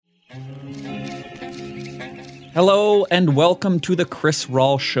Hello and welcome to the Chris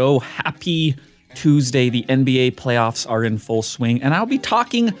Rawl Show. Happy Tuesday. The NBA playoffs are in full swing, and I'll be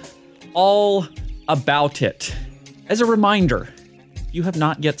talking all about it. As a reminder, if you have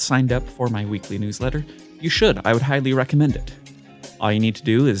not yet signed up for my weekly newsletter, you should. I would highly recommend it. All you need to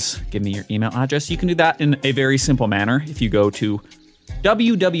do is give me your email address. You can do that in a very simple manner. If you go to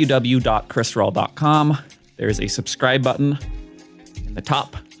www.chrisrawl.com, there's a subscribe button in the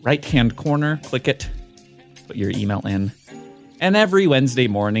top right-hand corner. Click it. Put your email in, and every Wednesday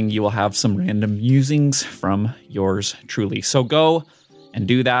morning you will have some random musings from yours truly. So go and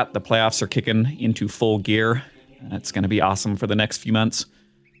do that. The playoffs are kicking into full gear. It's going to be awesome for the next few months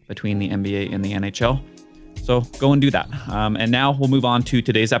between the NBA and the NHL. So go and do that. And now we'll move on to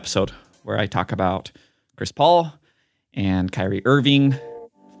today's episode, where I talk about Chris Paul and Kyrie Irving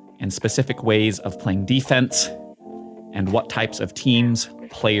and specific ways of playing defense and what types of teams,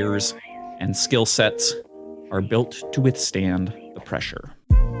 players, and skill sets are built to withstand the pressure.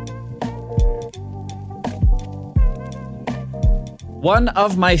 One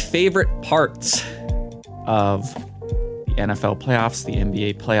of my favorite parts of the NFL playoffs, the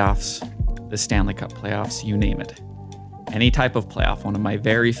NBA playoffs, the Stanley Cup playoffs, you name it. Any type of playoff, one of my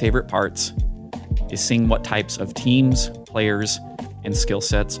very favorite parts is seeing what types of teams, players, and skill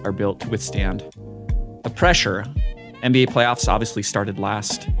sets are built to withstand the pressure. NBA playoffs obviously started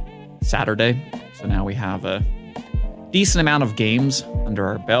last Saturday. So now we have a decent amount of games under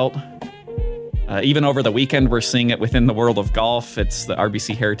our belt. Even over the weekend, we're seeing it within the world of golf. It's the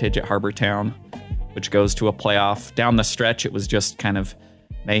RBC Heritage at Harbour Town, which goes to a playoff. Down the stretch, it was just kind of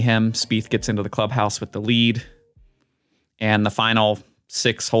mayhem. Spieth gets into the clubhouse with the lead. And the final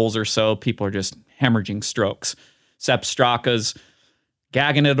 6 holes or so, people are just hemorrhaging strokes. Sepp Straka's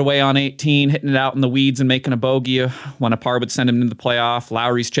gagging it away on 18, hitting it out in the weeds and making a bogey when a par would send him into the playoff.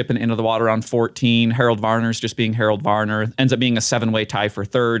 Lowry's chipping into the water on 14. Harold Varner's just being Harold Varner. Ends up being a 7-way tie for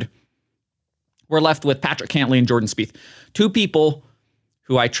third. We're left with Patrick Cantlay and Jordan Spieth. 2 people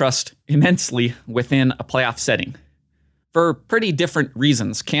who I trust immensely within a playoff setting for pretty different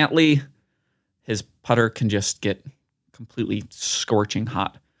reasons. Cantlay, his putter can just get completely scorching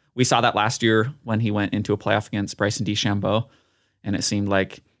hot. We saw that last year when he went into a playoff against Bryson DeChambeau. And it seemed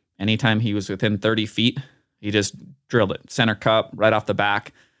like anytime he was within 30 feet, he just drilled it. Center cup, right off the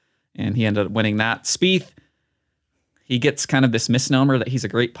back. And he ended up winning that. Spieth, he gets kind of this misnomer that he's a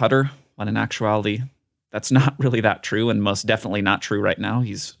great putter, when in actuality, that's not really that true, and most definitely not true right now.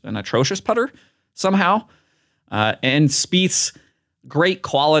 He's an atrocious putter somehow. And Spieth's great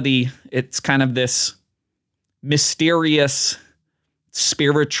quality, it's kind of this mysterious,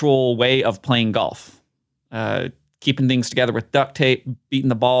 spiritual way of playing golf. Keeping things together with duct tape, beating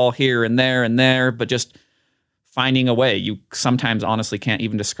the ball here and there, but just finding a way. You sometimes honestly can't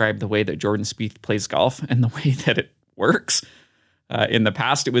even describe the way that Jordan Spieth plays golf and the way that it works. In the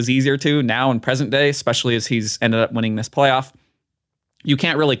past, it was easier to. Now in present day, especially as he's ended up winning this playoff, you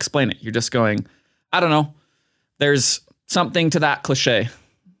can't really explain it. You're just going, I don't know. There's something to that cliche.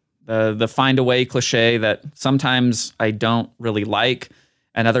 The find a way cliche that sometimes I don't really like.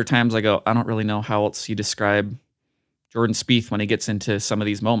 And other times I go, I don't really know how else you describe Jordan Spieth when he gets into some of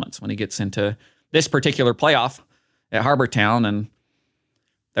these moments, when he gets into this particular playoff at Harbour Town and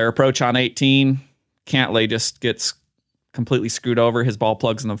their approach on 18, Cantlay just gets completely screwed over. His ball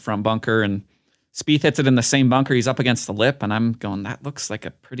plugs in the front bunker and Spieth hits it in the same bunker. He's up against the lip and I'm going, that looks like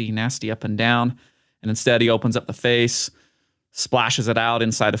a pretty nasty up and down. And instead he opens up the face, splashes it out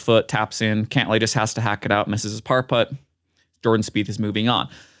inside a foot, taps in. Cantlay just has to hack it out, misses his par putt. Jordan Spieth is moving on.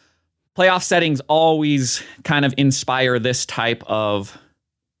 Playoff settings always kind of inspire this type of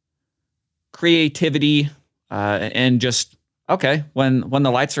creativity and just, okay, when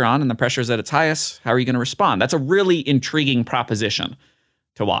the lights are on and the pressure's at its highest, how are you going to respond? That's a really intriguing proposition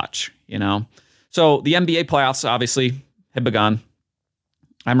to watch, you know? So the NBA playoffs obviously have begun.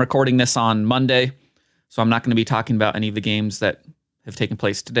 I'm recording this on Monday, so I'm not going to be talking about any of the games that have taken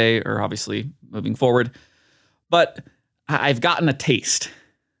place today or obviously moving forward. But I've gotten a taste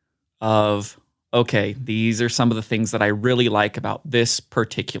of, okay, these are some of the things that I really like about this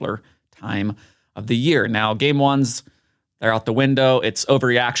particular time of the year. Now, game ones, they're out the window. It's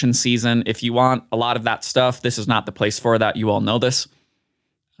overreaction season. If you want a lot of that stuff, this is not the place for that. You all know this.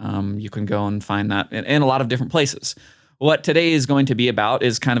 You can go and find that in a lot of different places. What today is going to be about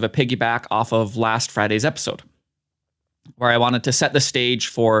is kind of a piggyback off of last Friday's episode, where I wanted to set the stage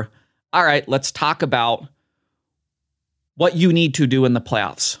for, all right, let's talk about what you need to do in the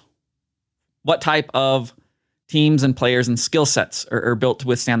playoffs. What type of teams and players and skill sets are built to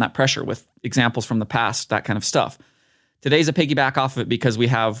withstand that pressure with examples from the past, that kind of stuff. Today's a piggyback off of it because we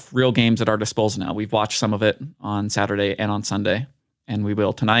have real games at our disposal now. We've watched some of it on Saturday and on Sunday, and we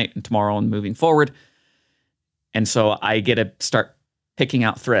will tonight and tomorrow and moving forward. And so I get to start picking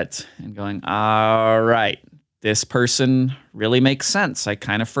out threads and going, all right, this person really makes sense. I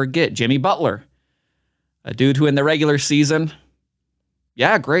kind of forget. Jimmy Butler, a dude who in the regular season,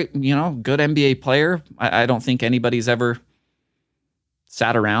 yeah, great, good NBA player. I don't think anybody's ever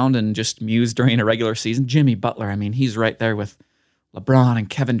sat around and just mused during a regular season. Jimmy Butler, I mean, he's right there with LeBron and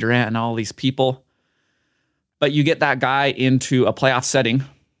Kevin Durant and all these people. But you get that guy into a playoff setting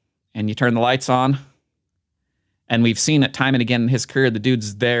and you turn the lights on, and we've seen it time and again in his career, the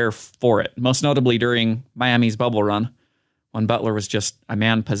dude's there for it. Most notably during Miami's bubble run, when Butler was just a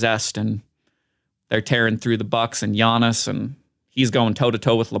man possessed and they're tearing through the Bucks and Giannis, and he's going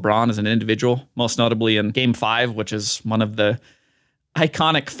toe-to-toe with LeBron as an individual, most notably in Game 5, which is one of the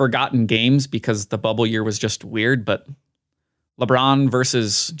iconic forgotten games because the bubble year was just weird. But LeBron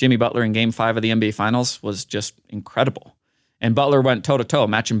versus Jimmy Butler in Game 5 of the NBA Finals was just incredible. And Butler went toe-to-toe,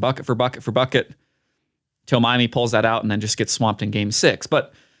 matching bucket for bucket for bucket, till Miami pulls that out and then just gets swamped in Game 6.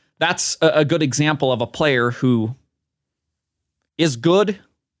 But that's a good example of a player who is good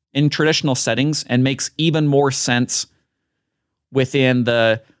in traditional settings and makes even more sense within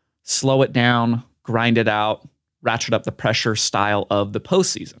the slow it down, grind it out, ratchet up the pressure style of the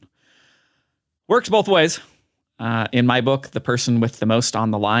postseason. Works both ways. In my book, the person with the most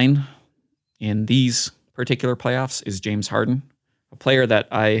on the line in these particular playoffs is James Harden, a player that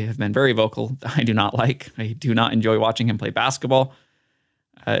I have been very vocal I do not like. I do not enjoy watching him play basketball.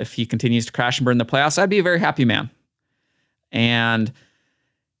 If he continues to crash and burn the playoffs, I'd be a very happy man. And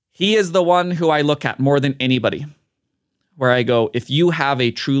he is the one who I look at more than anybody, where I go, if you have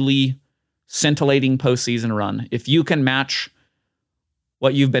a truly scintillating postseason run, if you can match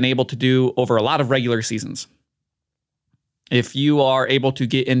what you've been able to do over a lot of regular seasons, if you are able to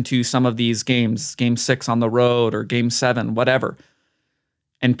get into some of these games, Game 6 on the road or Game 7, whatever,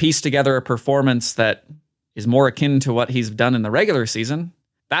 and piece together a performance that is more akin to what he's done in the regular season,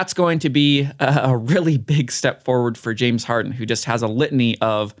 that's going to be a really big step forward for James Harden, who just has a litany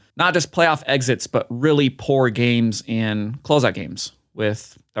of not just playoff exits, but really poor games in closeout games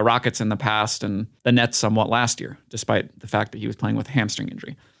with the Rockets in the past and the Nets somewhat last year, despite the fact that he was playing with a hamstring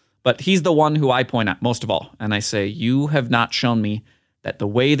injury. But he's the one who I point at most of all. And I say, you have not shown me that the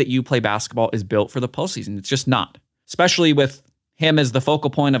way that you play basketball is built for the postseason. It's just not. Especially with him as the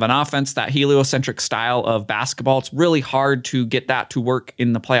focal point of an offense, that heliocentric style of basketball, it's really hard to get that to work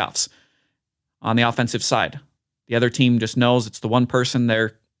in the playoffs on the offensive side. The other team just knows it's the one person,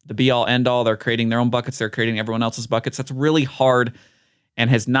 they're the be-all, end-all. They're creating their own buckets. They're creating everyone else's buckets. That's really hard and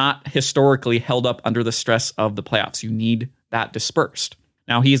has not historically held up under the stress of the playoffs. You need that dispersed.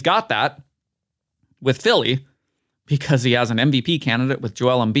 Now, he's got that with Philly because he has an MVP candidate with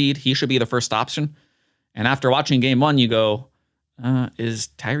Joel Embiid. He should be the first option. And after watching Game 1, you go, is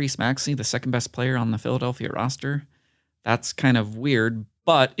Tyrese Maxey the second best player on the Philadelphia roster? That's kind of weird.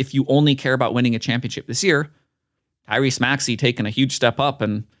 But if you only care about winning a championship this year, Tyrese Maxey taking a huge step up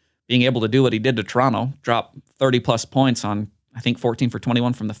and being able to do what he did to Toronto, drop 30-plus points on, I think, 14 for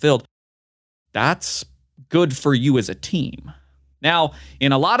 21 from the field, that's good for you as a team. Now,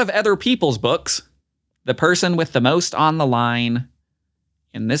 in a lot of other people's books, the person with the most on the line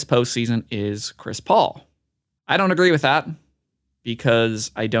in this postseason is Chris Paul. I don't agree with that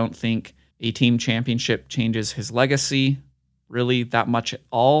because I don't think a team championship changes his legacy really that much at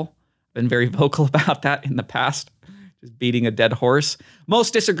all. Been very vocal about that in the past, just beating a dead horse.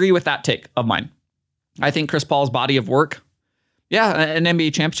 Most disagree with that take of mine. I think Chris Paul's body of work, yeah, an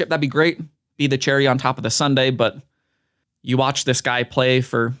NBA championship, that'd be great. Be the cherry on top of the sundae, but you watch this guy play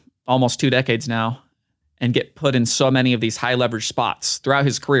for almost 2 decades now and get put in so many of these high leverage spots throughout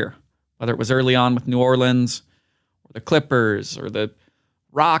his career, whether it was early on with New Orleans or the Clippers or the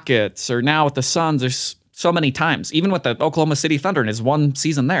Rockets or now with the Suns. There's so many times, even with the Oklahoma City Thunder in his one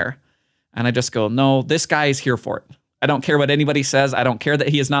season there. And I just go, no, this guy is here for it. I don't care what anybody says. I don't care that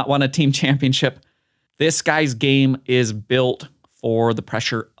he has not won a team championship. This guy's game is built for the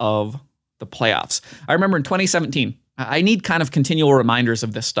pressure of the playoffs. I remember in 2017, I need kind of continual reminders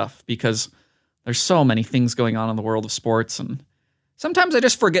of this stuff because there's so many things going on in the world of sports. And sometimes I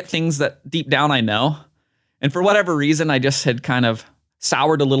just forget things that deep down I know. And for whatever reason, I just had kind of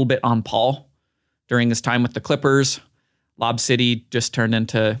soured a little bit on Paul during his time with the Clippers. Lob City just turned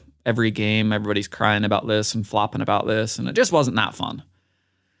into every game. Everybody's crying about this and flopping about this. And it just wasn't that fun.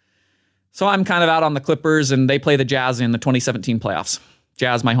 So I'm kind of out on the Clippers and they play the Jazz in the 2017 playoffs.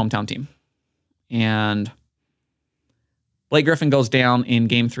 Jazz, my hometown team. And Blake Griffin goes down in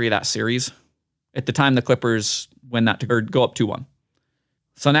Game 3 of that series. At the time, the Clippers win that or go up 2-1.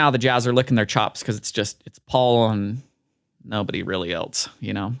 So now the Jazz are licking their chops because it's Paul and nobody really else,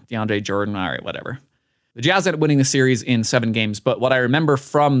 DeAndre Jordan, all right, whatever. The Jazz ended up winning the series in 7 games, but what I remember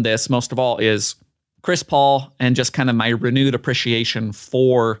from this most of all is Chris Paul and just kind of my renewed appreciation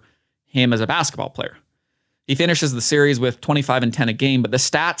for him as a basketball player. He finishes the series with 25 and 10 a game, but the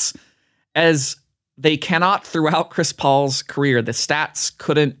stats, as they cannot throughout Chris Paul's career, the stats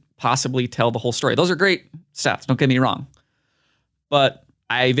couldn't possibly tell the whole story. Those are great stats, don't get me wrong. But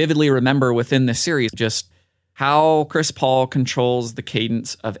I vividly remember within this series just how Chris Paul controls the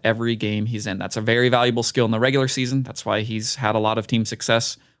cadence of every game he's in. That's a very valuable skill in the regular season. That's why he's had a lot of team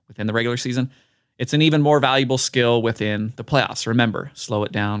success within the regular season. It's an even more valuable skill within the playoffs. Remember, slow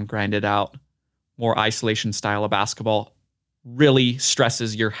it down, grind it out. More isolation style of basketball really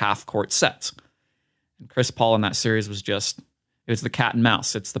stresses your half-court sets. And Chris Paul in that series was it was the cat and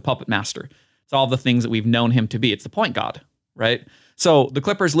mouse. It's the puppet master. It's all the things that we've known him to be. It's the point god, right? So the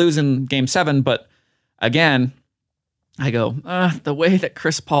Clippers lose in Game 7, but again, I go, the way that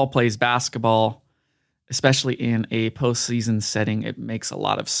Chris Paul plays basketball, especially in a postseason setting, it makes a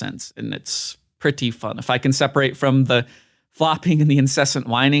lot of sense, and it's pretty fun. If I can separate from the flopping and the incessant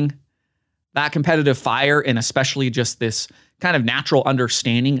whining, that competitive fire and especially just this kind of natural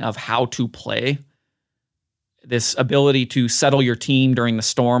understanding of how to play, this ability to settle your team during the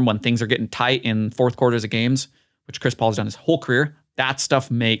storm when things are getting tight in fourth quarters of games, which Chris Paul has done his whole career, that stuff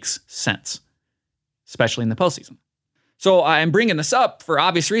makes sense, especially in the postseason. So I'm bringing this up for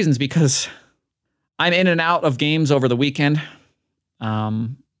obvious reasons because I'm in and out of games over the weekend.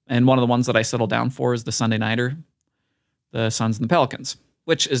 And one of the ones that I settled down for is the Sunday nighter, the Suns and the Pelicans,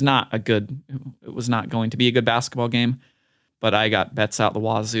 which is it was not going to be a good basketball game, but I got bets out the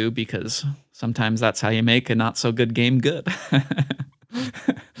wazoo because sometimes that's how you make a not so good game good.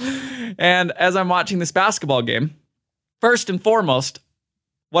 And as I'm watching this basketball game, first and foremost,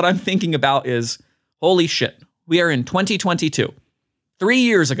 what I'm thinking about is, holy shit, we are in 2022. 3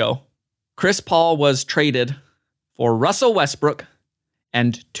 years ago, Chris Paul was traded for Russell Westbrook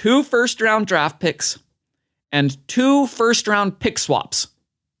and 2 first-round draft picks and 2 first-round pick swaps.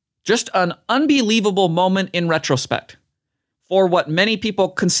 Just an unbelievable moment in retrospect for what many people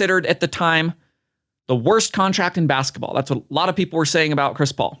considered at the time the worst contract in basketball. That's what a lot of people were saying about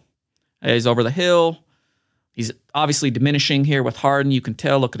Chris Paul. He's over the hill. He's obviously diminishing here with Harden. You can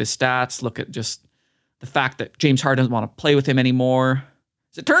tell, look at his stats, look at just the fact that James Harden doesn't want to play with him anymore.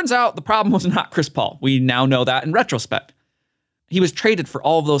 As it turns out, the problem was not Chris Paul. We now know that in retrospect. He was traded for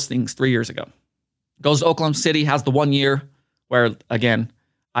all of those things 3 years ago. Goes to Oklahoma City, has the 1 year where, again,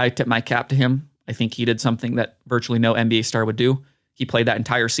 I tip my cap to him. I think he did something that virtually no NBA star would do. He played that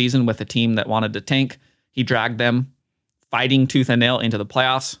entire season with a team that wanted to tank. He dragged them fighting tooth and nail into the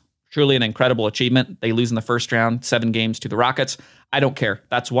playoffs. Truly an incredible achievement. They lose in the first round, 7 games to the Rockets. I don't care.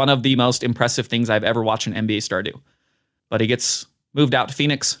 That's one of the most impressive things I've ever watched an NBA star do. But he gets moved out to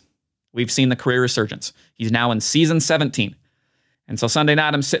Phoenix. We've seen the career resurgence. He's now in season 17. And so Sunday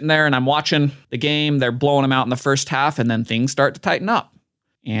night, I'm sitting there and I'm watching the game. They're blowing him out in the first half, and then things start to tighten up.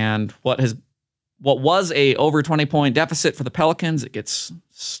 And what was a over 20-point deficit for the Pelicans, it gets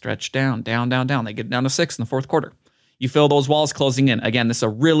stretched down. They get down to 6 in the fourth quarter. You feel those walls closing in. Again, this is a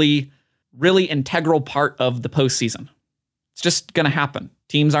really, really integral part of the postseason. It's just going to happen.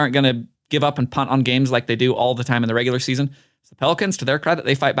 Teams aren't going to give up and punt on games like they do all the time in the regular season. So the Pelicans, to their credit,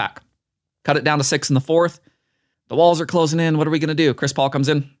 they fight back. Cut it down to 6 in the fourth. The walls are closing in. What are we going to do? Chris Paul comes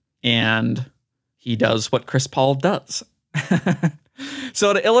in, and he does what Chris Paul does.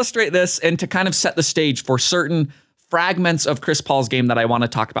 So to illustrate this and to kind of set the stage for certain fragments of Chris Paul's game that I want to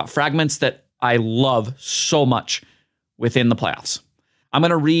talk about, fragments that I love so much within the playoffs, I'm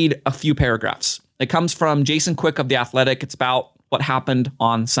going to read a few paragraphs. It comes from Jason Quick of The Athletic. It's about what happened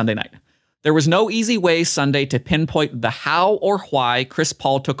on Sunday night. There was no easy way Sunday to pinpoint the how or why Chris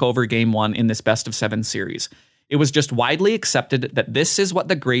Paul took over Game 1 in this best-of-7 series. It was just widely accepted that this is what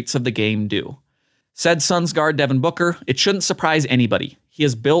the greats of the game do. Said Suns guard Devin Booker, it shouldn't surprise anybody. He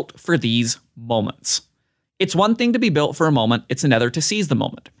is built for these moments. It's one thing to be built for a moment, it's another to seize the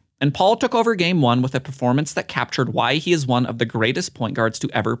moment. And Paul took over Game 1 with a performance that captured why he is one of the greatest point guards to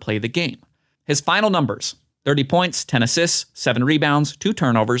ever play the game. His final numbers, 30 points, 10 assists, 7 rebounds, 2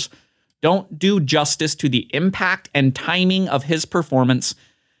 turnovers, don't do justice to the impact and timing of his performance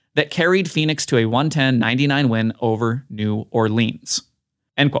that carried Phoenix to a 110-99 win over New Orleans.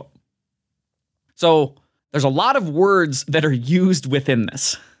 End quote. So there's a lot of words that are used within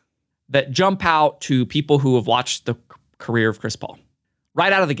this that jump out to people who have watched the career of Chris Paul.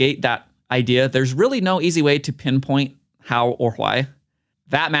 Right out of the gate, that idea, there's really no easy way to pinpoint how or why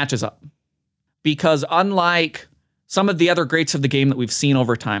that matches up. Because unlike some of the other greats of the game that we've seen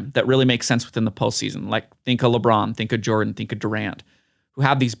over time that really make sense within the postseason. Like think of LeBron, think of Jordan, think of Durant, who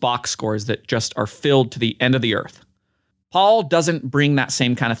have these box scores that just are filled to the end of the earth. Paul doesn't bring that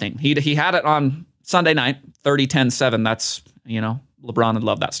same kind of thing. He had it on Sunday night, 30, 10, 7. That's, LeBron would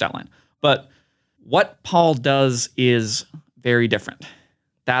love that stat line. But what Paul does is very different.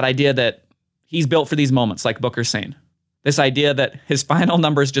 That idea that he's built for these moments, like Booker's saying. This idea that his final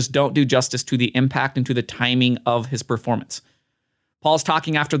numbers just don't do justice to the impact and to the timing of his performance. Paul's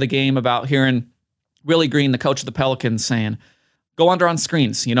talking after the game about hearing Willie Green, the coach of the Pelicans, saying, go under on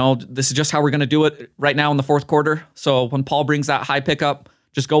screens. This is just how we're going to do it right now in the fourth quarter. So when Paul brings that high pickup,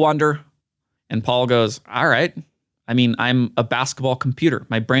 just go under. And Paul goes, all right. I'm a basketball computer.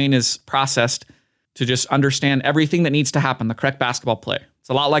 My brain is processed to just understand everything that needs to happen, the correct basketball play. It's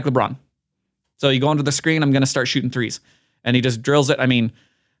a lot like LeBron. So you go under the screen, I'm going to start shooting threes. And he just drills it.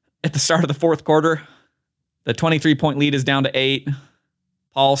 At the start of the fourth quarter, the 23-point lead is down to 8.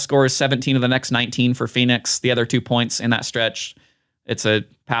 Paul scores 17 of the next 19 for Phoenix. The other 2 points in that stretch, it's a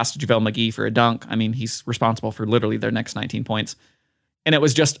pass to JaVale McGee for a dunk. He's responsible for literally their next 19 points. And it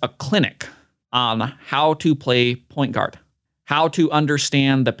was just a clinic on how to play point guard, how to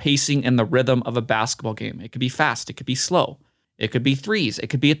understand the pacing and the rhythm of a basketball game. It could be fast. It could be slow. It could be threes. It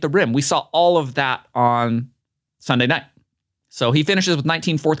could be at the rim. We saw all of that on Sunday night. So he finishes with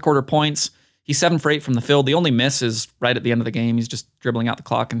 19 fourth quarter points. He's 7 for 8 from the field. The only miss is right at the end of the game. He's just dribbling out the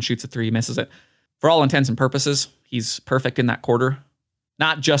clock and shoots a 3, misses it. For all intents and purposes, he's perfect in that quarter.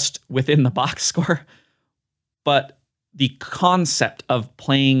 Not just within the box score, but the concept of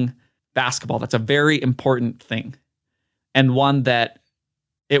playing basketball. That's a very important thing. And one that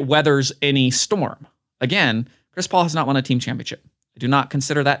it weathers any storm. Again, Chris Paul has not won a team championship. I do not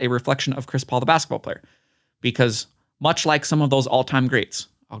consider that a reflection of Chris Paul, the basketball player, because much like some of those all-time greats,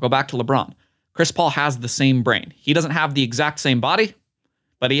 I'll go back to LeBron. Chris Paul has the same brain. He doesn't have the exact same body,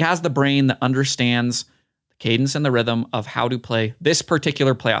 but he has the brain that understands the cadence and the rhythm of how to play this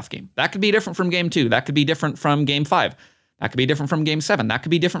particular playoff game. That could be different from game 2. That could be different from game 5. That could be different from game 7. That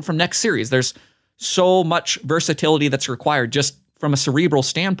could be different from next series. There's so much versatility that's required just from a cerebral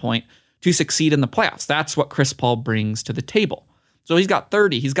standpoint to succeed in the playoffs. That's what Chris Paul brings to the table. So he's got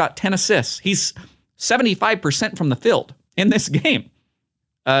 30. He's got 10 assists. He's 75% from the field in this game.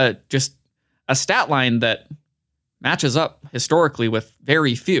 Just a stat line that matches up historically with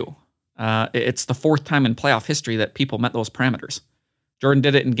very few. It's the 4th time in playoff history that people met those parameters. Jordan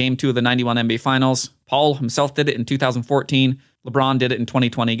did it in Game 2 of the 91 NBA Finals. Paul himself did it in 2014. LeBron did it in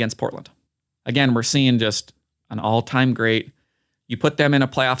 2020 against Portland. Again, we're seeing just an all-time great. You put them in a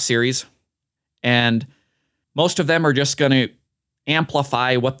playoff series, and most of them are just going to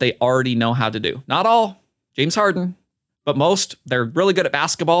amplify what they already know how to do. Not all, James Harden, but most, they're really good at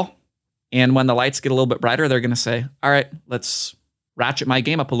basketball. And when the lights get a little bit brighter, they're going to say, all right, let's ratchet my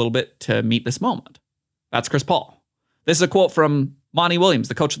game up a little bit to meet this moment. That's Chris Paul. This is a quote from Monty Williams,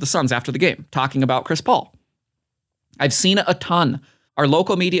 the coach of the Suns, after the game, talking about Chris Paul. I've seen it a ton. Our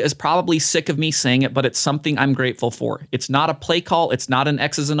local media is probably sick of me saying it, but it's something I'm grateful for. It's not a play call. It's not an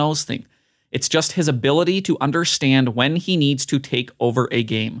X's and O's thing. It's just his ability to understand when he needs to take over a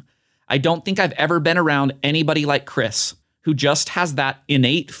game. I don't think I've ever been around anybody like Chris, who just has that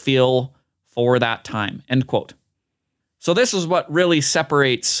innate feel for that time, end quote. So this is what really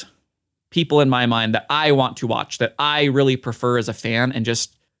separates people in my mind that I want to watch, that I really prefer as a fan, and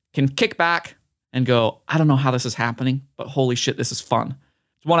just can kick back and go, I don't know how this is happening, but holy shit, this is fun.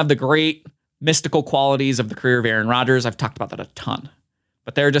 It's one of the great mystical qualities of the career of Aaron Rodgers. I've talked about that a ton.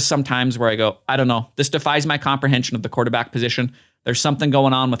 But there are just some times where I go, I don't know, this defies my comprehension of the quarterback position. There's something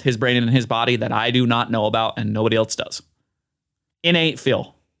going on with his brain and his body that I do not know about and nobody else does. Innate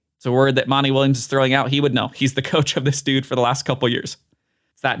feel. It's a word that Monty Williams is throwing out. He would know. He's the coach of this dude for the last couple years.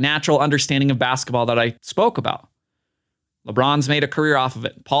 It's that natural understanding of basketball that I spoke about. LeBron's made a career off of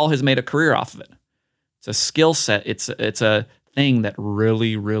it. Paul has made a career off of it. It's a skill set. It's a thing that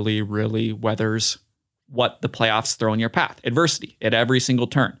really, really, really weathers what the playoffs throw in your path. Adversity at every single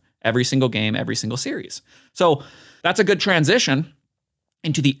turn, every single game, every single series. So that's a good transition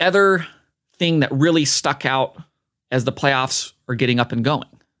into the other thing that really stuck out as the playoffs are getting up and going.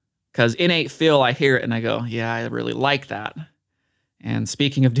 Because innate feel, I hear it and I go, yeah, I really like that. And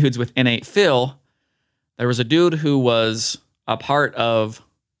speaking of dudes with innate feel, there was a dude who was a part of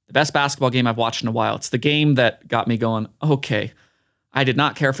the best basketball game I've watched in a while. It's the game that got me going, okay, I did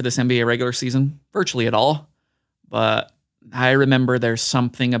not care for this NBA regular season virtually at all, but I remember there's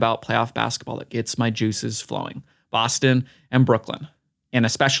something about playoff basketball that gets my juices flowing. Boston and Brooklyn, and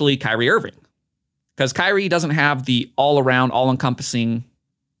especially Kyrie Irving. Because Kyrie doesn't have the all-around, all-encompassing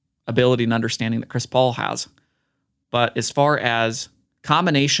ability and understanding that Chris Paul has. But as far as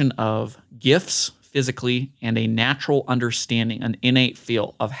combination of gifts physically and a natural understanding, an innate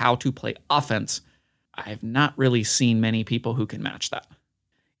feel of how to play offense, I've not really seen many people who can match that.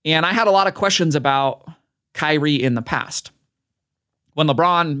 And I had a lot of questions about Kyrie in the past. When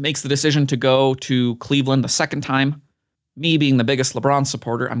LeBron makes the decision to go to Cleveland the second time, me being the biggest LeBron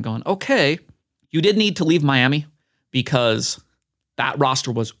supporter, I'm going, okay, you did need to leave Miami because that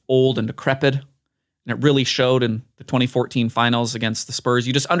roster was old and decrepit. And it really showed in the 2014 finals against the Spurs.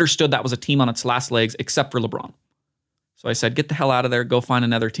 You just understood that was a team on its last legs, except for LeBron. So I said, get the hell out of there. Go find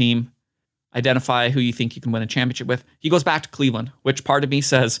another team. Identify who you think you can win a championship with. He goes back to Cleveland, which part of me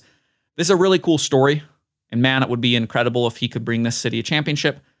says, this is a really cool story. And man, it would be incredible if he could bring this city a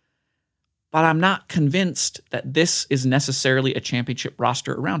championship. But I'm not convinced that this is necessarily a championship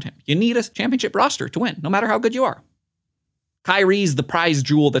roster around him. You need a championship roster to win, no matter how good you are. Kyrie's the prize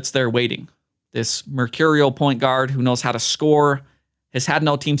jewel that's there waiting. This mercurial point guard who knows how to score, has had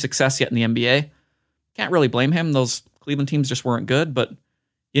no team success yet in the NBA. Can't really blame him. Those Cleveland teams just weren't good, but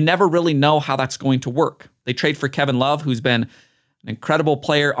you never really know how that's going to work. They trade for Kevin Love, who's been an incredible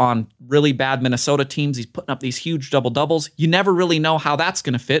player on really bad Minnesota teams. He's putting up these huge double-doubles. You never really know how that's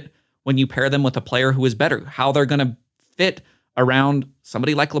going to fit when you pair them with a player who is better, how they're going to fit around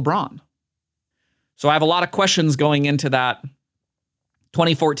somebody like LeBron. So I have a lot of questions going into that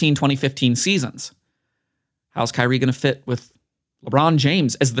 2014, 2015 seasons. How's Kyrie going to fit with LeBron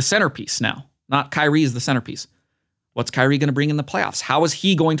James as the centerpiece now? Not Kyrie as the centerpiece. What's Kyrie going to bring in the playoffs? How is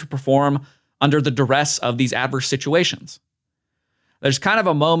he going to perform under the duress of these adverse situations? There's kind of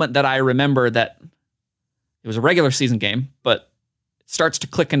a moment that I remember that it was a regular season game, but it starts to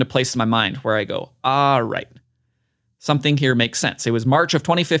click into place in my mind where I go, all right, something here makes sense. It was March of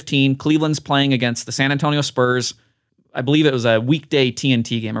 2015. Cleveland's playing against the San Antonio Spurs. I believe it was a weekday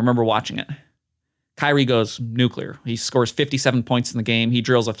TNT game. I remember watching it. Kyrie goes nuclear. He scores 57 points in the game. He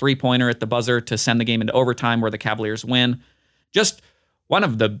drills a three-pointer at the buzzer to send the game into overtime where the Cavaliers win. Just one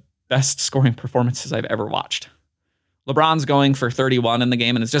of the best scoring performances I've ever watched. LeBron's going for 31 in the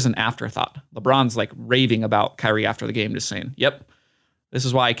game, and it's just an afterthought. LeBron's like raving about Kyrie after the game, just saying, yep, this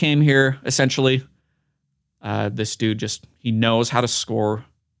is why I came here, essentially. This dude he knows how to score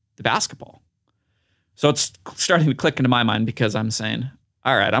the basketball. So it's starting to click into my mind because I'm saying,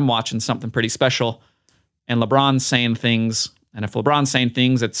 all right, I'm watching something pretty special, and LeBron's saying things, and if LeBron's saying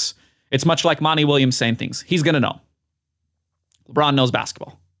things, it's much like Monty Williams saying things. He's going to know. LeBron knows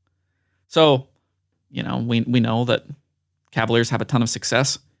basketball. So, we know that Cavaliers have a ton of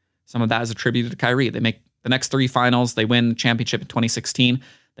success. Some of that is attributed to Kyrie. They make the next three finals. They win the championship in 2016.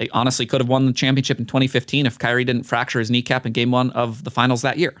 They honestly could have won the championship in 2015 if Kyrie didn't fracture his kneecap in game one of the finals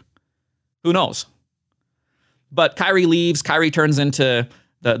that year. Who knows? But Kyrie leaves. Kyrie turns into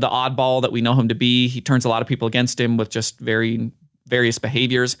the oddball that we know him to be. He turns a lot of people against him with just various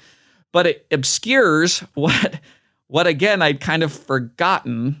behaviors. But it obscures what again, I'd kind of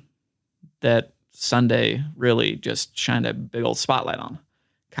forgotten that Sunday really just shined a big old spotlight on.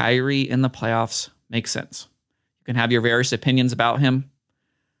 Kyrie in the playoffs makes sense. You can have your various opinions about him.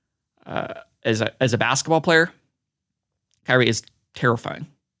 As a basketball player, Kyrie is terrifying.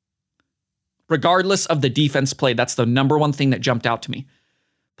 Regardless of the defense played, that's the number one thing that jumped out to me.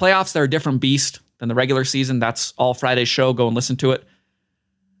 Playoffs, they're a different beast than the regular season. That's all Friday's show. Go and listen to it.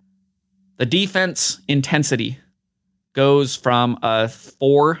 The defense intensity goes from a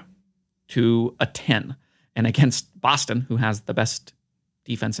 4 to a 10. And against Boston, who has the best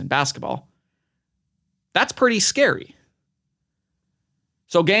defense in basketball, that's pretty scary.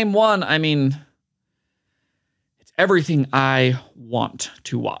 So game one, it's everything I want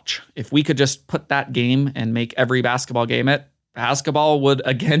to watch. If we could just put that game and make every basketball game it, basketball would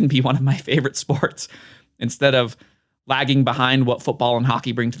again be one of my favorite sports instead of lagging behind what football and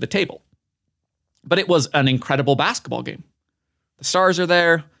hockey bring to the table. But it was an incredible basketball game. The stars are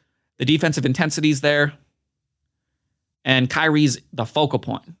there. The defensive intensity's there. And Kyrie's the focal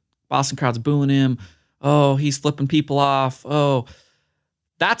point. Boston crowd's booing him. Oh, he's flipping people off. Oh,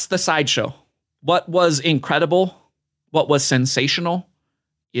 that's the sideshow. What was incredible, what was sensational,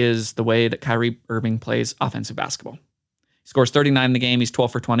 is the way that Kyrie Irving plays offensive basketball. He scores 39 in the game. He's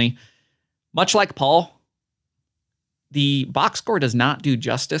 12 for 20. Much like Paul, the box score does not do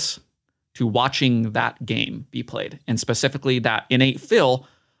justice to watching that game be played, and specifically that innate feel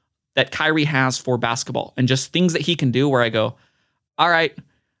that Kyrie has for basketball and just things that he can do where I go, all right,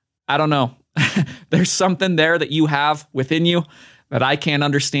 I don't know. There's something there that you have within you that I can't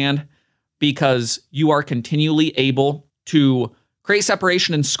understand, because you are continually able to create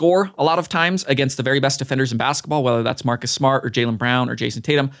separation and score a lot of times against the very best defenders in basketball, whether that's Marcus Smart or Jaylen Brown or Jason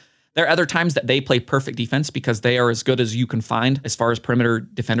Tatum. There are other times that they play perfect defense because they are as good as you can find as far as perimeter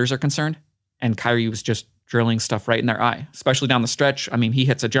defenders are concerned. And Kyrie was just drilling stuff right in their eye, especially down the stretch. I mean, he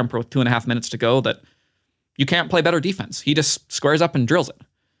hits a jumper with 2.5 minutes to go that you can't play better defense. He just squares up and drills it.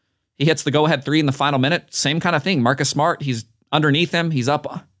 He hits the go-ahead three in the final minute. Same kind of thing. Marcus Smart, he's underneath him. He's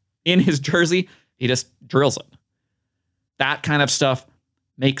up in his jersey. He just drills it. That kind of stuff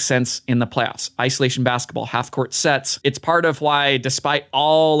makes sense in the playoffs. Isolation basketball, half-court sets. It's part of why, despite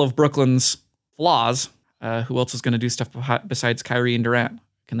all of Brooklyn's flaws, who else is going to do stuff besides Kyrie and Durant?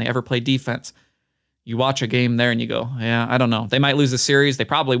 Can they ever play defense? You watch a game there and you go, yeah, I don't know. They might lose the series. They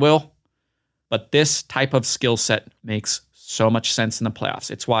probably will. But this type of skill set makes so much sense in the playoffs.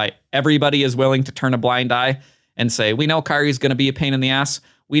 It's why everybody is willing to turn a blind eye and say, we know Kyrie's going to be a pain in the ass.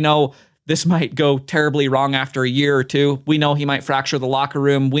 We know this might go terribly wrong after a year or two. We know he might fracture the locker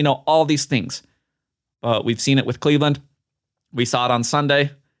room. We know all these things. But we've seen it with Cleveland. We saw it on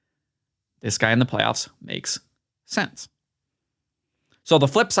Sunday. This guy in the playoffs makes sense. So the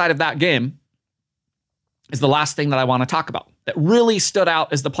flip side of that game is the last thing that I want to talk about that really stood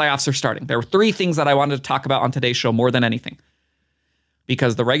out as the playoffs are starting. There were 3 things that I wanted to talk about on today's show more than anything.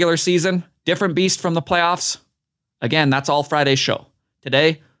 Because the regular season, different beast from the playoffs. Again, that's all Friday's show.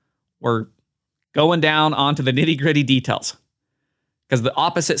 Today, we're going down onto the nitty-gritty details. Because the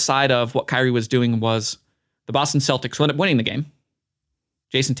opposite side of what Kyrie was doing was the Boston Celtics winning the game.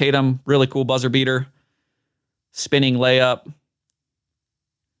 Jason Tatum, really cool buzzer beater, spinning layup.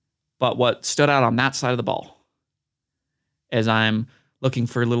 But what stood out on that side of the ball, as I'm looking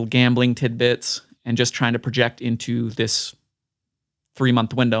for little gambling tidbits and just trying to project into this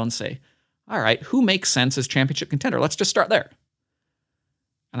 3-month window and say, all right, who makes sense as championship contender? Let's just start there.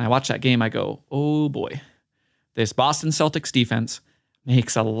 And I watch that game, I go, oh boy, this Boston Celtics defense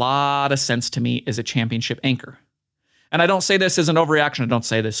makes a lot of sense to me as a championship anchor. And I don't say this as an overreaction. I don't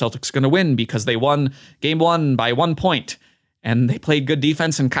say the Celtics are going to win because they won game 1 by 1 point. And they played good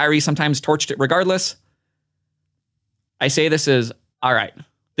defense, and Kyrie sometimes torched it regardless. I say this as, all right,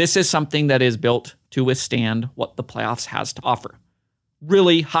 this is something that is built to withstand what the playoffs has to offer.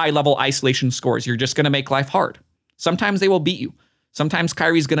 Really high-level isolation scores. You're just going to make life hard. Sometimes they will beat you. Sometimes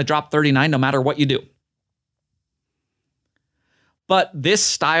Kyrie's going to drop 39 no matter what you do. But this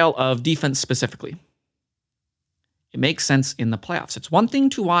style of defense specifically, it makes sense in the playoffs. It's one thing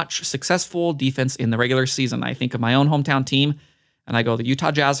to watch successful defense in the regular season. I think of my own hometown team, and I go, the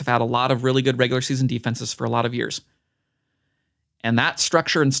Utah Jazz have had a lot of really good regular season defenses for a lot of years. And that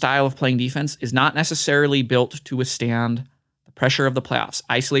structure and style of playing defense is not necessarily built to withstand the pressure of the playoffs.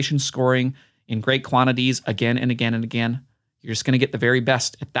 Isolation scoring in great quantities again and again and again. You're just going to get the very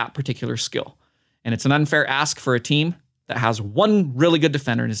best at that particular skill. And it's an unfair ask for a team that has one really good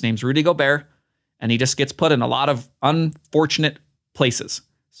defender, and his name's Rudy Gobert, and he just gets put in a lot of unfortunate places,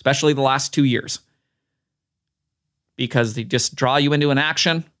 especially the last 2 years, because they just draw you into an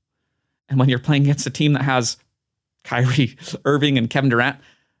action. And when you're playing against a team that has Kyrie Irving and Kevin Durant,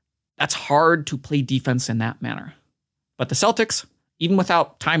 that's hard to play defense in that manner. But the Celtics, even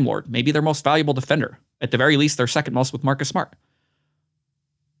without Time Lord, maybe their most valuable defender, at the very least, their second most with Marcus Smart.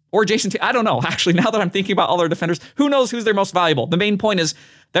 Or Jason I don't know. Actually, now that I'm thinking about all their defenders, who knows who's their most valuable? The main point is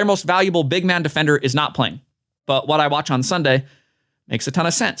their most valuable big man defender is not playing. But what I watch on Sunday makes a ton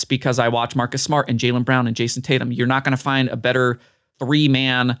of sense because I watch Marcus Smart and Jaylen Brown and Jason Tatum. You're not going to find a better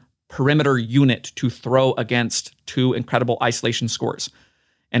 3-man perimeter unit to throw against 2 incredible isolation scores.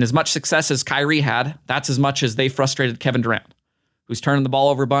 And as much success as Kyrie had, that's as much as they frustrated Kevin Durant, who's turning the ball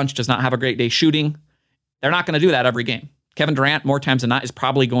over a bunch, does not have a great day shooting. They're not going to do that every game. Kevin Durant, more times than not, is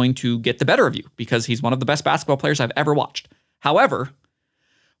probably going to get the better of you because he's one of the best basketball players I've ever watched. However,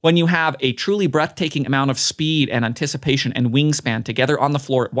 when you have a truly breathtaking amount of speed and anticipation and wingspan together on the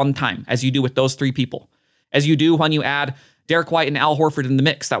floor at one time, as you do with those 3 people, as you do when you add Derek White and Al Horford in the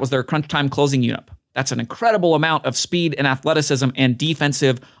mix, that was their crunch time closing unit. That's an incredible amount of speed and athleticism and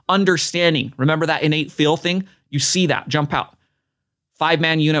defensive understanding. Remember that innate feel thing? You see that jump out.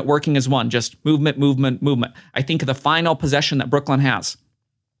 5-man unit working as one, just movement, movement, movement. I think of the final possession that Brooklyn has.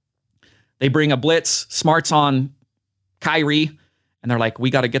 They bring a blitz, Smart's on Kyrie, and they're like,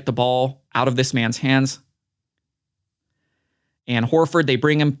 we got to get the ball out of this man's hands. And Horford, they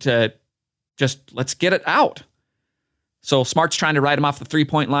bring him to just, let's get it out. So Smart's trying to ride him off the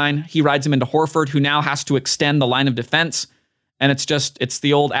 3-point line. He rides him into Horford, who now has to extend the line of defense. And it's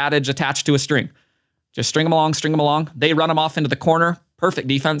the old adage attached to a string. Just string him along. They run him off into the corner. Perfect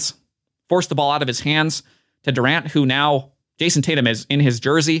defense. Force the ball out of his hands to Durant, who now Jason Tatum is in his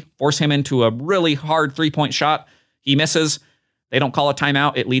jersey. Force him into a really hard 3-point shot. He misses. They don't call a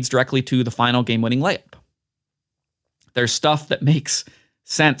timeout. It leads directly to the final game-winning layup. There's stuff that makes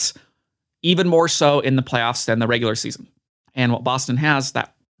sense, even more so in the playoffs than the regular season. And what Boston has,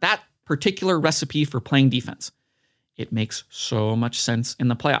 that particular recipe for playing defense, it makes so much sense in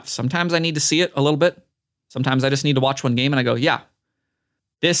the playoffs. Sometimes I need to see it a little bit. Sometimes I just need to watch one game and I go, yeah,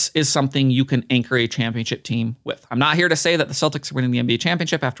 this is something you can anchor a championship team with. I'm not here to say that the Celtics are winning the NBA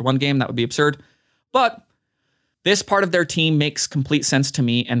championship after one game. That would be absurd. But this part of their team makes complete sense to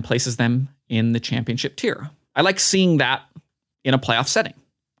me and places them in the championship tier. I like seeing that in a playoff setting.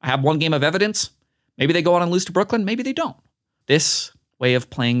 I have one game of evidence. Maybe they go on and lose to Brooklyn. Maybe they don't. This way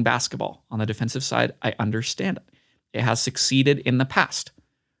of playing basketball on the defensive side, I understand it. It has succeeded in the past.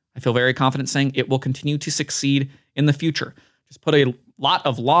 I feel very confident saying it will continue to succeed in the future. Just put a lot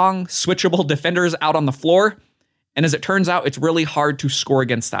of long, switchable defenders out on the floor, and as it turns out, it's really hard to score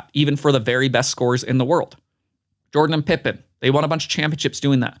against that, even for the very best scorers in the world. Jordan and Pippen, they won a bunch of championships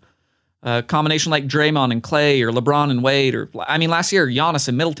doing that. A combination like Draymond and Clay or LeBron and Wade, last year, Giannis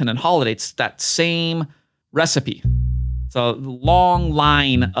and Middleton and Holiday, it's that same recipe. It's a long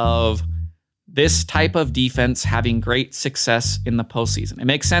line of this type of defense having great success in the postseason. It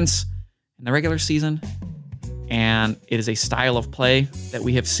makes sense in the regular season, and it is a style of play that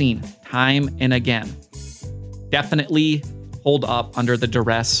we have seen time and again definitely hold up under the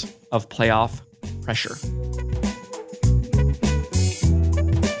duress of playoff pressure.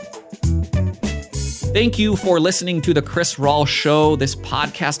 Thank you for listening to The Chris Rawl Show. This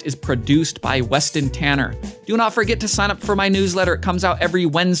podcast is produced by Weston Tanner. Do not forget to sign up for my newsletter. It comes out every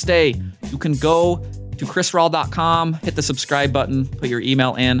Wednesday. You can go to chrisrawl.com, hit the subscribe button, put your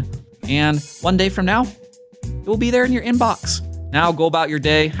email in, and one day from now, it will be there in your inbox. Now go about your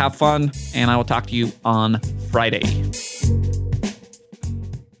day, have fun, and I will talk to you on Friday.